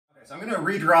So I'm going to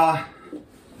redraw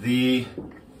the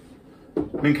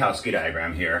Minkowski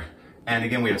diagram here. And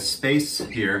again, we have space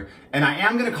here. And I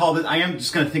am going to call this, I am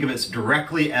just going to think of it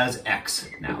directly as x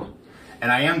now. And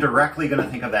I am directly going to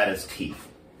think of that as t.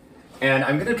 And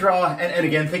I'm going to draw, and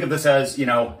again, think of this as, you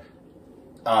know,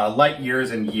 light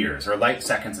years and years, or light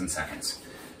seconds and seconds.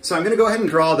 So I'm going to go ahead and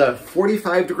draw the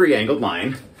 45-degree angled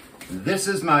line. This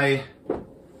is my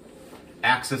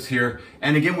axis here.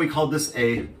 And again, we called this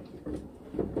a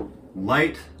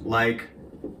light-like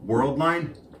world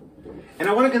line. And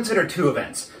I want to consider two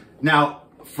events. Now,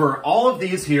 for all of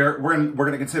these here, we're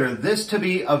going to consider this to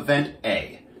be event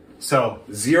A. So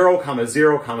 0, 0,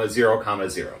 0,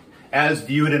 0, as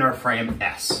viewed in our frame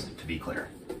S, to be clear.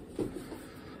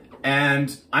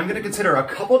 And I'm going to consider a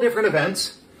couple different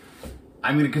events.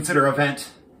 I'm going to consider event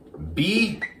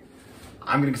B,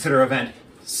 I'm going to consider event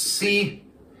C,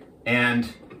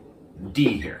 and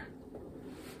D here.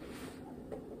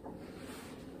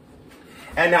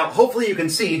 And now, hopefully you can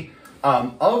see,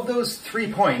 of those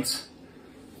 3 points,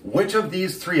 which of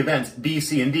these 3 events, B,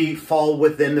 C, and D, fall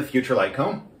within the future light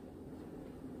cone?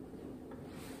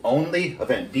 Only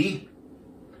event B.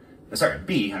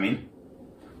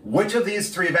 Which of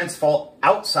these 3 events fall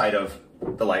outside of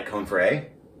the light cone for A?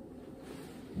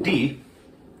 D.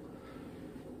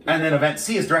 And then event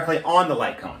C is directly on the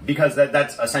light cone, because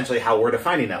that's essentially how we're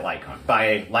defining that light cone, by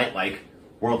a light-like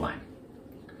world line.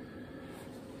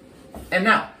 And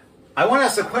now, I want to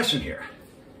ask a question here.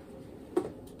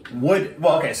 We've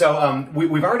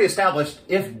already established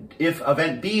if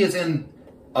event B is in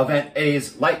event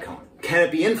A's light cone, can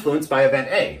it be influenced by event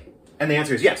A? And the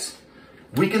answer is yes.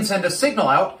 We can send a signal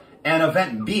out, and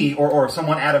event B, or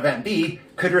someone at event B,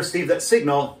 could receive that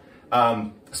signal,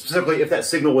 specifically if that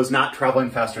signal was not traveling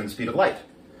faster than the speed of light.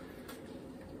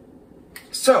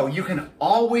 So you can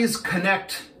always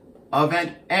connect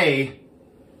event A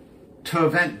to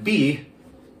event B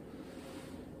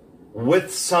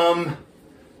with some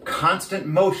constant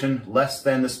motion less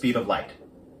than the speed of light.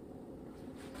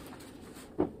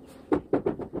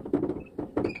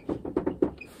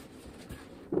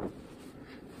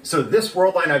 So this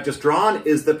world line I've just drawn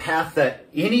is the path that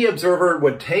any observer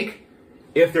would take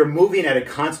if they're moving at a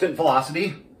constant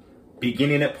velocity,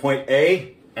 beginning at point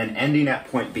A and ending at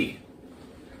point B.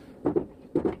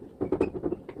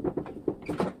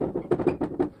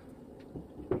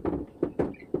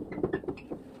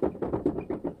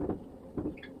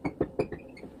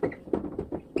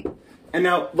 And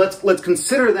now let's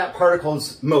consider that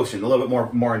particle's motion a little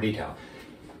bit more in detail.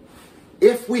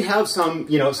 If we have some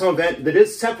event that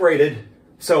is separated,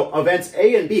 so events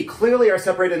A and B clearly are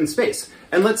separated in space.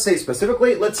 And let's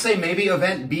say maybe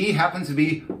event B happens to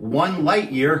be 1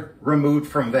 light year removed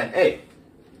from event A.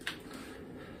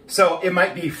 So it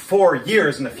might be 4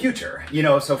 years in the future,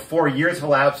 so 4 years have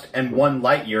elapsed and 1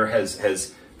 light year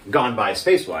has gone by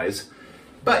space-wise.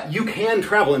 But you can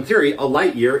travel, in theory, a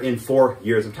light year in 4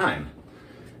 years of time.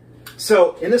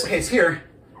 So in this case here,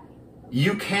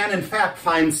 you can in fact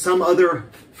find some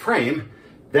other frame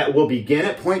that will begin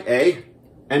at point A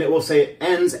and it will say it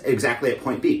ends exactly at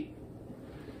point B.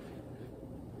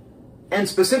 And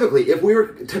specifically, if we were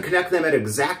to connect them at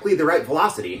exactly the right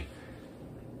velocity,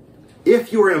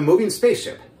 if you were in a moving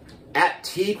spaceship at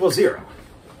t = 0.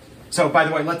 So by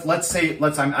the way,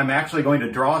 I'm actually going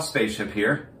to draw a spaceship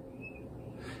here.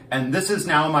 And this is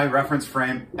now my reference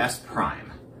frame S prime.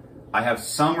 I have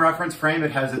some reference frame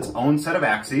that has its own set of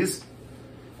axes.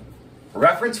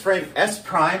 Reference frame S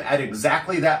prime at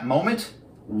exactly that moment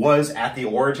was at the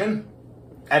origin,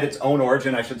 at its own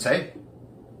origin, I should say.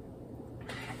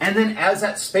 And then as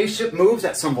that spaceship moves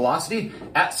at some velocity,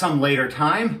 at some later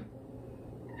time,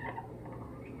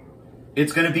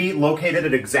 it's going to be located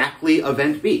at exactly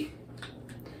event B.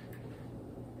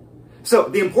 So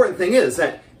the important thing is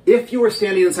that if you were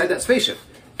standing inside that spaceship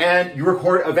and you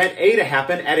record event A to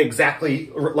happen at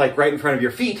exactly like right in front of your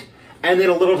feet, and then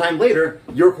a little time later,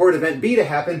 you record event B to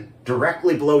happen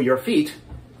directly below your feet,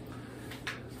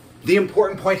 the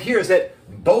important point here is that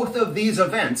both of these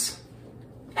events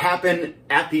happen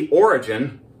at the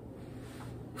origin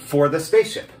for the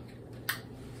spaceship.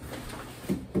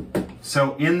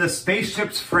 So in the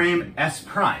spaceship's frame S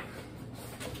prime,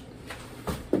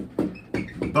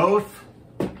 both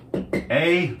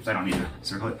A, so I don't need to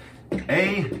circle it,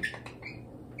 A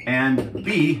and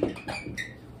B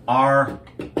are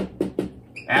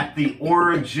at the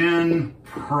origin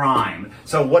prime.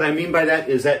 So what I mean by that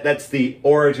is that that's the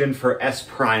origin for S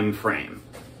prime frame.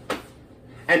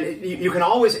 And you can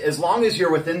always, as long as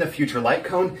you're within the future light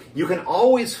cone, you can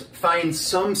always find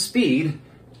some speed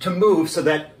to move so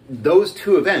that those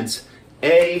two events,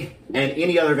 A and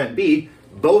any other event B,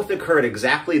 both occur at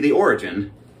exactly the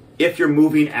origin if you're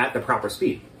moving at the proper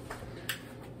speed.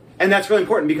 And that's really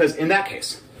important because in that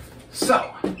case,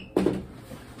 so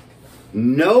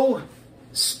no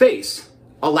space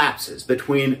elapses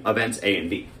between events A and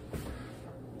B.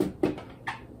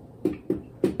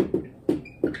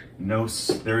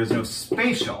 There is no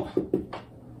spatial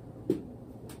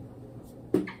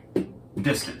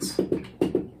distance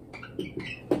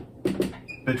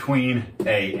between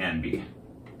A and B.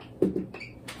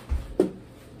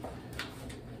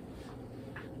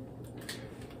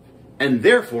 And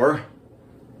therefore,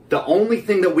 the only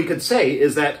thing that we could say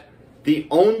is that the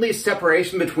only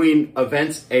separation between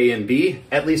events A and B,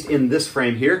 at least in this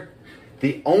frame here,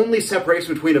 the only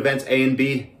separation between events A and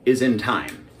B is in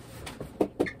time.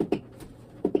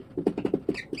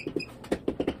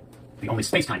 The only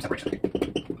space-time separation.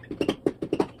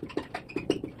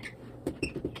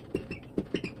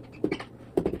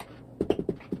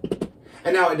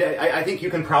 And now, I think you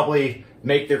can probably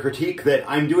make the critique that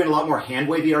I'm doing a lot more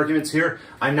hand-wavy arguments here.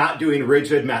 I'm not doing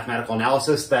rigid mathematical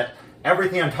analysis, that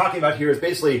everything I'm talking about here is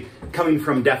basically coming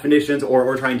from definitions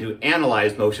or trying to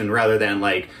analyze motion rather than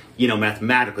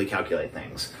mathematically calculate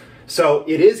things. So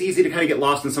it is easy to kind of get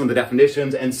lost in some of the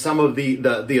definitions and some of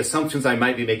the assumptions I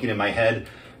might be making in my head,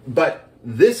 but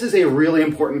this is a really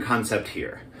important concept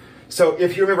here. So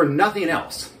if you remember nothing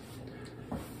else,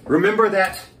 remember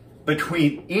that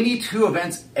between any two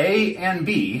events A and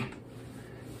B,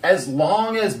 as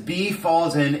long as B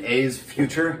falls in A's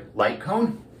future light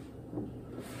cone,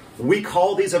 we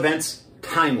call these events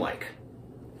timelike,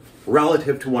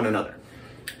 relative to one another.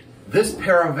 This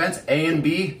pair of events, A and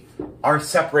B, are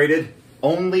separated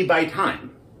only by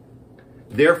time.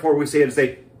 Therefore, we say it is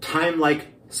a timelike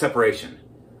separation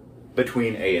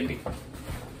between A and B.